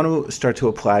 And I want to start to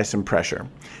apply some pressure.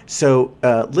 So,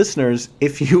 listeners,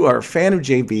 if you are a fan of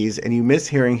JB's and you miss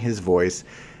hearing his voice,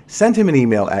 send him an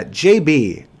email at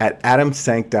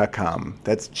jb@adamsank.com.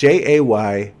 That's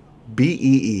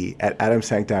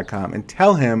JAYBEE@adamsank.com, and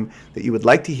tell him that you would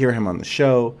like to hear him on the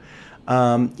show.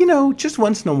 Just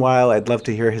once in a while, I'd love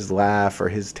to hear his laugh or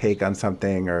his take on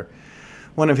something or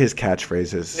one of his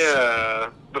catchphrases. Yeah,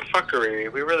 the fuckery.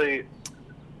 We're really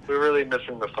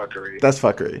missing the fuckery. That's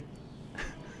fuckery.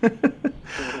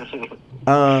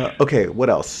 Okay, what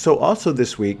else? So also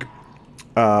this week,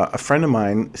 a friend of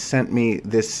mine sent me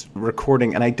this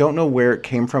recording, and I don't know where it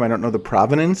came from. I don't know the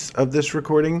provenance of this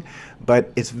recording,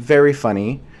 but it's very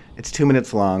funny. It's 2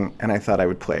 minutes long, and I thought I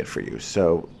would play it for you.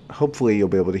 So hopefully you'll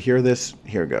be able to hear this.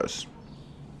 Here it goes.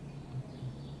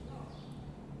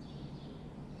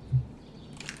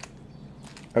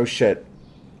 Oh, shit.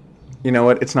 You know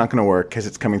what? It's not going to work because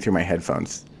it's coming through my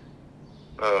headphones.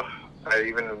 Oh, I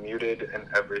even muted and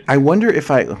everything. I wonder if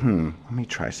let me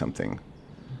try something.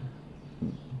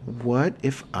 What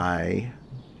if I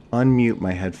unmute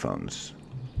my headphones?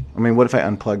 I mean, what if I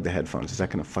unplug the headphones? Is that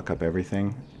going to fuck up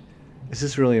everything? Is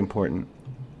this really important?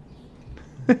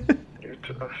 You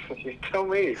tell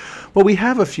me. Well, we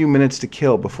have a few minutes to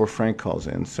kill before Frank calls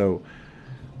in, so...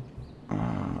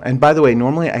 and by the way,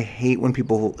 normally I hate when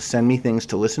people send me things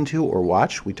to listen to or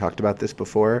watch. We talked about this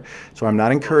before, so I'm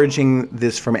not encouraging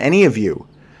this from any of you.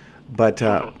 But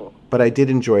I did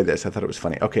enjoy this. I thought it was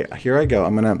funny. Okay, here I go.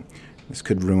 This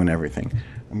could ruin everything.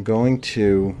 I'm going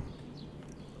to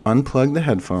unplug the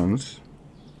headphones.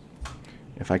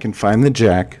 If I can find the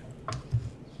jack.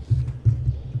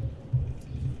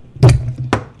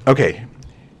 Okay,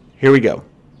 here we go.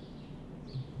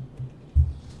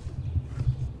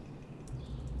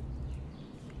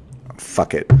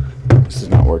 Fuck it. This is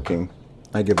not working.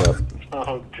 I give up.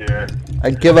 Oh dear. I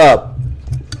give up.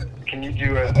 Can you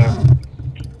do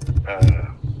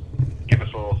give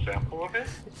us a little sample of it?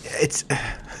 It's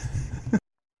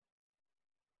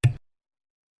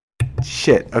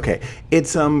shit. Okay. It's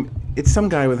some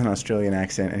guy with an Australian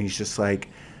accent, and he's just like,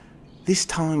 this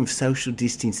time of social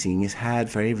distancing is hard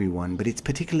for everyone, but it's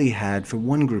particularly hard for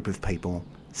one group of people,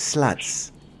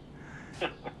 sluts.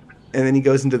 And then he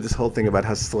goes into this whole thing about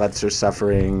how sluts are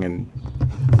suffering and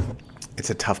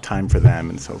it's a tough time for them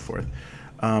and so forth.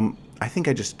 I think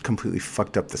I just completely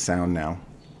fucked up the sound now.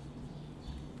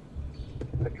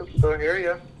 I can still hear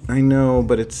you. I know,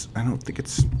 but I don't think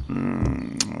it's...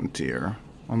 oh, dear.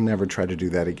 I'll never try to do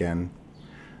that again.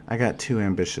 I got too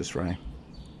ambitious, Rye.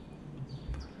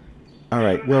 All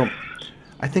right, well,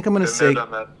 I think I'm going to say...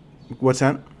 That. What's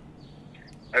that?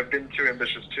 I've been too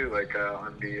ambitious, too, like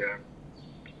on the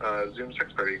Zoom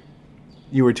sex party.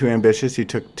 You were too ambitious? You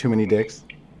took too many dicks?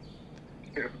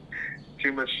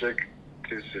 Too much dick,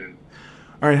 too soon.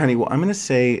 All right, honey, well, I'm going to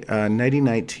say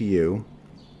nighty-night to you.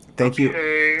 Thank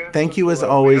you as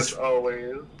always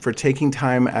for taking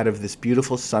time out of this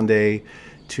beautiful Sunday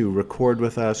to record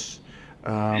with us.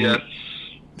 Yes.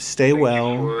 Stay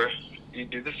well. You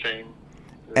do the same.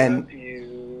 And love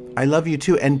you. I love you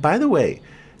too. And by the way,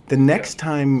 the next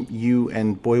time you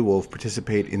and Boy Wolf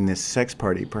participate in this sex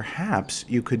party, perhaps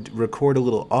you could record a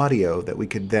little audio that we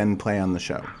could then play on the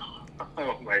show.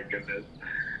 Oh my goodness.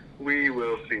 We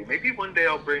will see. Maybe one day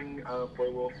I'll bring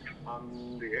Boy Wolf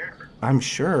on the air. I'm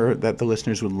sure that the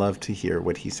listeners would love to hear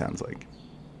what he sounds like.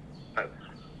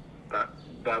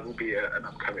 That will be an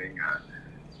upcoming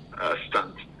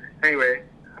stunt. Anyway,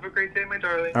 have a great day, my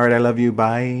darling. All right, I love you.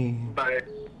 Bye. Bye.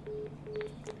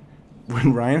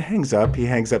 When Ryan hangs up, he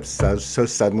hangs up so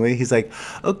suddenly. He's like,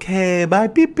 okay, bye,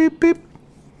 beep, beep, beep.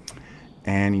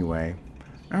 Anyway.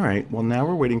 All right, well, now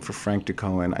we're waiting for Frank to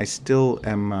call in. I still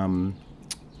am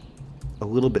a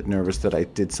little bit nervous that I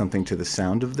did something to the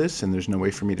sound of this, and there's no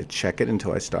way for me to check it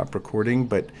until I stop recording,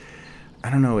 but I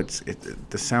don't know.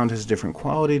 The sound has a different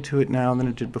quality to it now than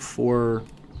it did before.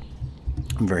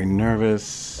 I'm very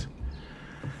nervous.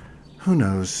 Who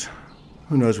knows?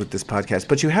 Who knows with this podcast?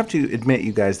 But you have to admit,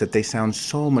 you guys, that they sound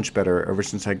so much better ever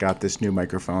since I got this new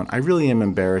microphone. I really am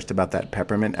embarrassed about that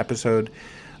Peppermint episode.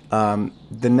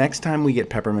 The next time we get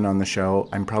Peppermint on the show,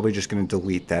 I'm probably just going to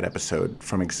delete that episode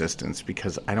from existence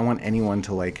because I don't want anyone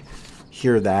to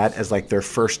hear that as their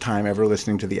first time ever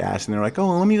listening to the ass, and they're like, oh,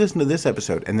 well, let me listen to this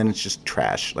episode, and then it's just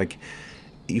trash.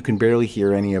 You can barely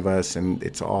hear any of us, and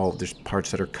there's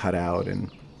parts that are cut out,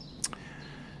 and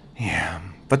yeah.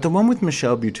 But the one with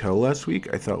Michelle Buteau last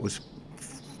week I thought was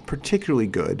particularly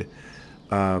good,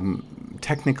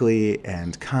 technically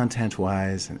and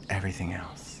content-wise and everything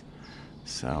else.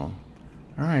 So,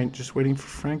 all right, just waiting for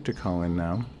Frank to call in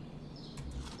now.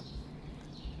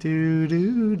 Do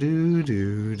do do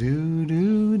do do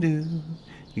do do.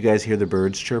 You guys hear the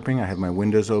birds chirping? I have my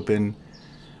windows open.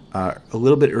 A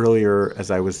little bit earlier,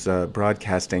 as I was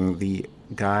broadcasting, the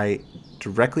guy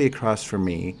directly across from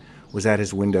me was at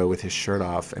his window with his shirt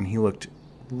off, and he looked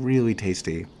really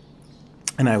tasty.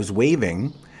 And I was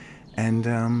waving, and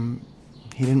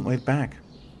he didn't wave back.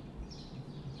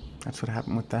 That's what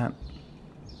happened with that.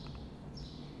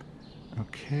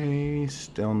 Okay,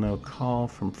 still no call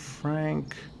from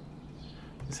Frank.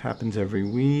 This happens every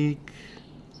week.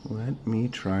 Let me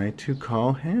try to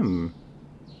call him.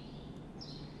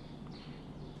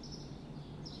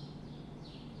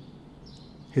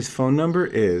 His phone number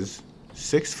is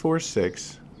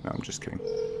 646... No, I'm just kidding.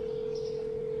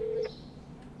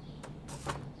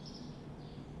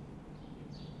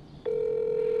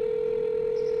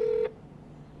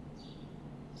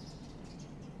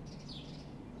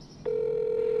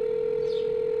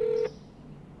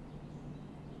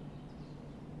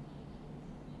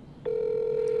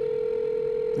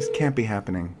 This can't be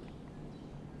happening.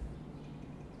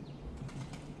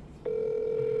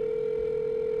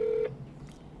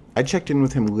 I checked in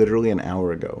with him literally an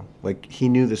hour ago. Like, he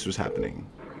knew this was happening.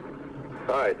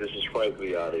 Hi, this is Frank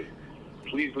Liotti.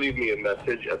 Please leave me a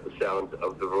message at the sound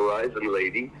of the Verizon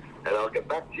lady, and I'll get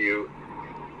back to you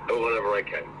whenever I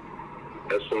can,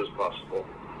 as soon as possible.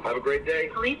 Have a great day.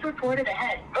 Police reported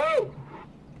ahead. Oh!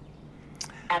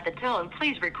 At the tone,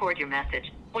 please record your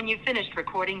message. When you've finished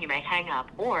recording, you may hang up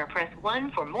or press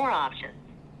 1 for more options.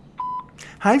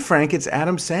 Hi, Frank. It's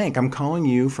Adam Sank. I'm calling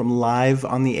you from live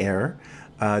on the air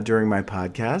during my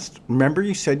podcast. Remember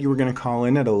you said you were going to call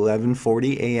in at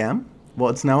 11:40 a.m.? Well,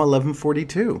 it's now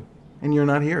 11:42, and you're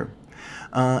not here.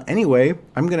 Anyway,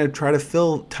 I'm going to try to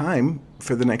fill time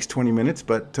for the next 20 minutes,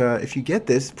 but if you get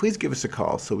this, please give us a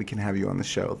call so we can have you on the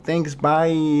show. Thanks.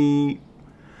 Bye.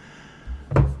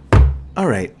 All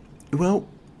right. Well,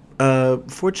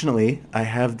 fortunately, I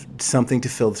have something to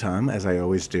fill time, as I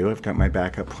always do. I've got my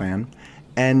backup plan.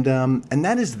 And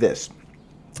that is this.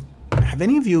 Have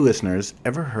any of you listeners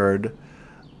ever heard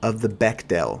of the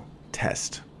Bechdel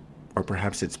test? Or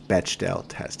perhaps it's Bechdel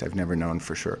test. I've never known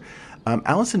for sure.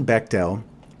 Alison Bechdel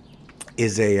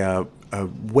is a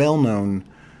well-known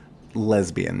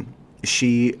lesbian.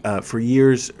 She, for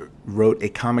years, wrote a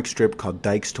comic strip called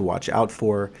Dykes to Watch Out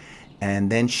For.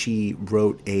 And then she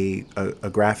wrote a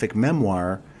graphic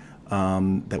memoir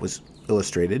that was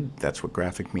illustrated, that's what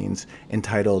graphic means,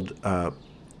 entitled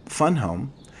Fun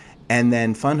Home. And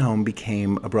then Fun Home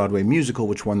became a Broadway musical,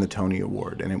 which won the Tony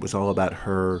Award. And it was all about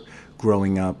her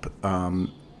growing up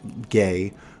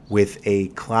gay with a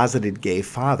closeted gay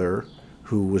father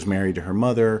who was married to her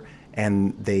mother,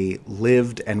 and they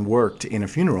lived and worked in a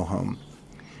funeral home.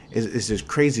 It's this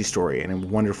crazy story and a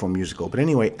wonderful musical. But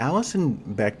anyway, Alison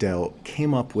Bechdel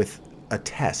came up with a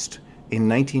test in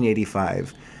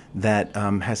 1985 that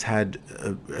has had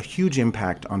a huge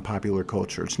impact on popular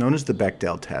culture. It's known as the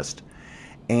Bechdel test.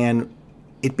 And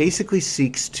it basically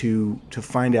seeks to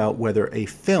find out whether a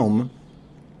film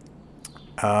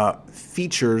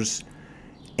features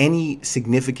any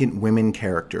significant women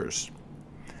characters.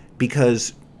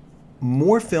 Because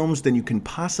more films than you can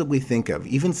possibly think of,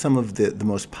 even some of the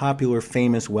most popular,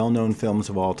 famous, well-known films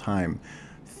of all time,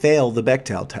 fail the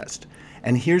Bechdel test.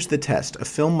 And here's the test. A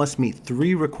film must meet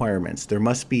 3 requirements. There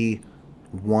must be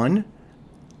 1,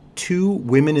 2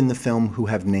 women in the film who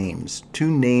have names,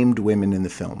 2 named women in the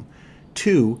film.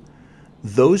 2,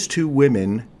 those 2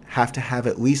 women have to have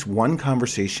at least 1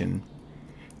 conversation.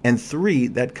 And 3,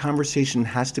 that conversation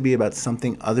has to be about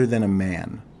something other than a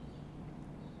man.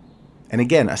 And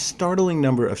again, a startling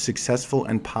number of successful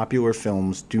and popular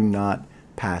films do not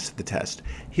pass the test.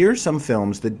 Here are some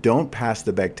films that don't pass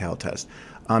the Bechdel test.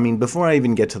 I mean, before I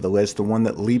even get to the list, the one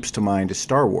that leaps to mind is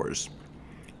Star Wars.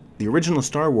 The original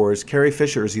Star Wars, Carrie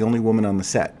Fisher is the only woman on the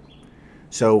set.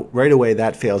 So right away,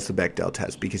 that fails the Bechdel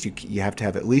test because you have to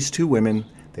have at least 2 women.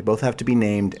 They both have to be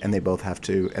named, and they have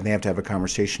to have a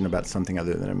conversation about something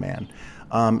other than a man.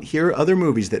 Here are other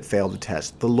movies that fail the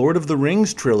test. The Lord of the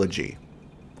Rings trilogy.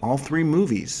 All 3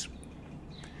 movies.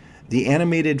 The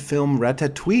animated film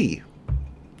Ratatouille,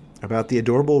 about the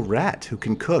adorable rat who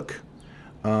can cook.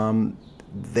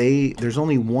 There's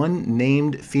only 1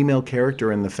 named female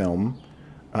character in the film.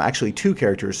 Actually, 2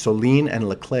 characters, Soline and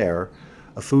Leclerc,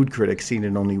 a food critic seen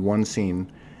in only 1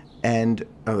 scene. And,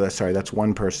 that's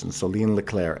 1 person, Soline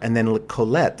Leclerc. And then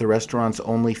Colette, the restaurant's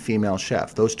only female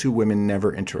chef. Those 2 women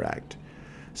never interact.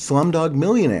 Slumdog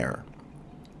Millionaire,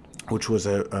 which was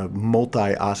a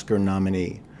multi-Oscar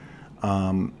nominee,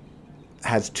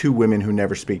 has 2 women who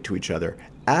never speak to each other.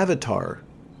 Avatar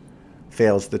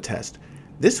fails the test.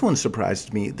 This one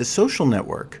surprised me. The Social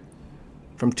Network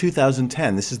from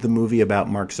 2010. This is the movie about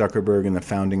Mark Zuckerberg and the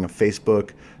founding of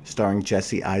Facebook, starring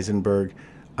Jesse Eisenberg.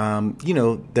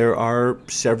 There are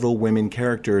several women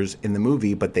characters in the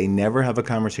movie, but they never have a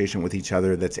conversation with each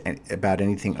other that's about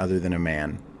anything other than a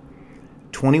man.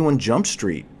 21 Jump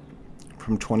Street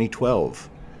from 2012.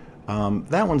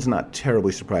 That one's not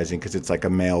terribly surprising because it's like a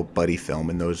male buddy film,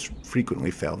 and those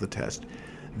frequently fail the test.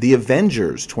 The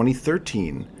Avengers,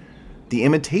 2013. The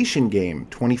Imitation Game,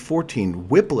 2014.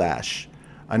 Whiplash,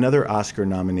 another Oscar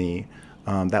nominee.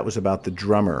 That was about the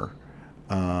drummer.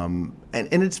 And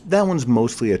that one's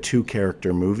mostly a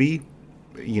two-character movie.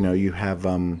 You have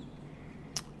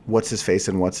What's His Face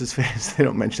and What's His Face. They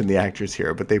don't mention the actors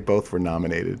here, but they both were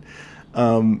nominated.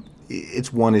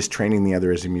 It's one is training the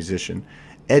other as a musician.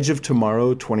 Edge of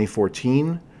Tomorrow,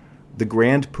 2014. The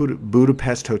Grand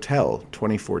Budapest Hotel,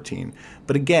 2014.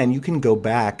 But again, you can go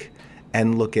back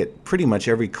and look at pretty much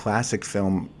every classic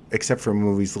film except for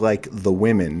movies like The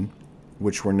Women,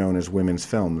 which were known as women's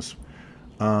films.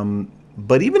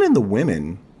 But even in The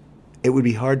Women, it would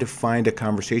be hard to find a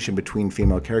conversation between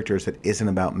female characters that isn't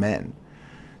about men.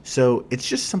 So it's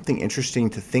just something interesting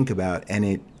to think about, and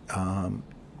it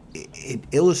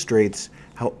illustrates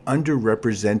how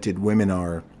underrepresented women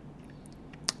are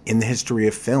in the history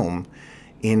of film,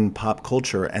 in pop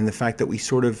culture, and the fact that we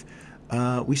sort of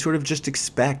just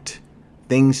expect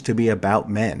things to be about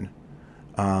men.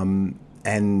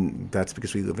 And that's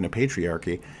because we live in a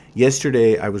patriarchy.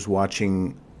 Yesterday, I was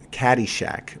watching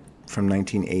Caddyshack from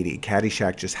 1980.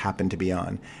 Caddyshack just happened to be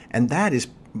on. And that is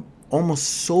almost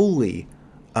solely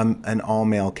an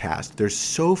all-male cast. There's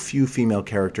so few female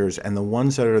characters, and the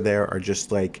ones that are there are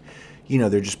just like,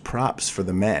 they're just props for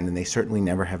the men, and they certainly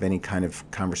never have any kind of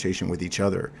conversation with each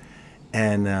other.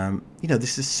 And,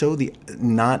 this is so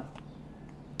not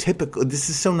typical. This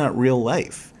is so not real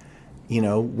life.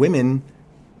 Women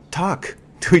talk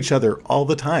to each other all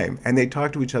the time, and they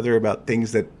talk to each other about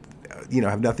things that,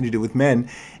 have nothing to do with men,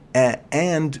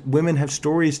 and women have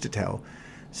stories to tell.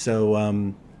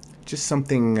 So just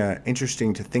something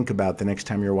interesting to think about the next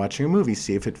time you're watching a movie,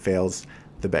 see if it fails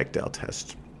the Bechdel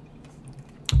test.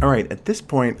 All right, at this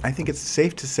point, I think it's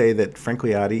safe to say that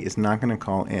Frankliotti is not going to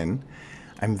call in.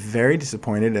 I'm very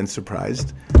disappointed and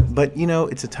surprised, but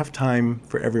it's a tough time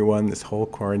for everyone, this whole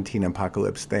quarantine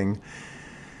apocalypse thing.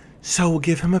 So we'll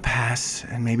give him a pass,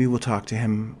 and maybe we'll talk to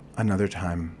him another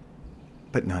time,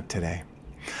 but not today.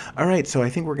 All right, so I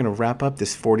think we're going to wrap up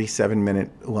this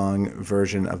 47-minute long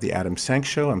version of the Adam Sank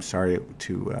Show. I'm sorry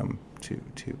to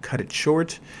cut it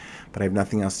short, but I have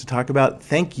nothing else to talk about.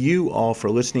 Thank you all for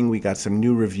listening. We got some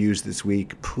new reviews this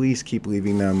week. Please keep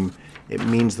leaving them. It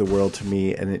means the world to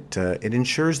me, and it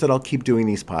ensures that I'll keep doing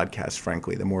these podcasts,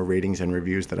 frankly, the more ratings and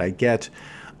reviews that I get.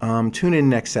 Tune in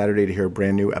next Saturday to hear a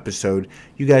brand new episode.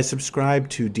 You guys subscribe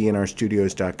to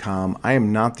dnrstudios.com. I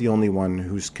am not the only one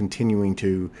who's continuing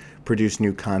to produce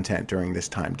new content during this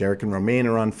time. Derek and Romaine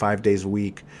are on 5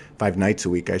 nights a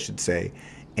week, I should say.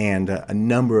 And a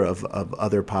number of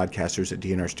other podcasters at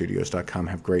dnrstudios.com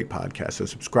have great podcasts. So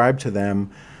subscribe to them.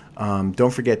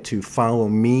 Don't forget to follow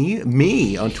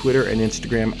me on Twitter and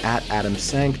Instagram at Adam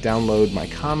Sank. Download my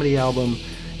comedy album.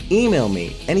 Email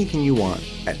me anything you want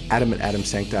at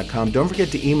adam@adamsank.com. Don't forget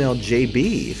to email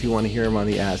JB if you want to hear him on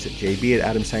the ass at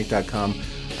jb@adamsank.com.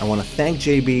 I want to thank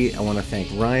JB. I want to thank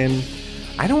Ryan.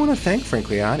 I don't want to thank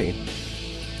Frankliotti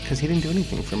because he didn't do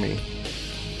anything for me.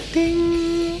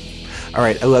 Ding! All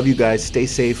right, I love you guys. Stay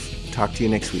safe. Talk to you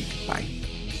next week. Bye.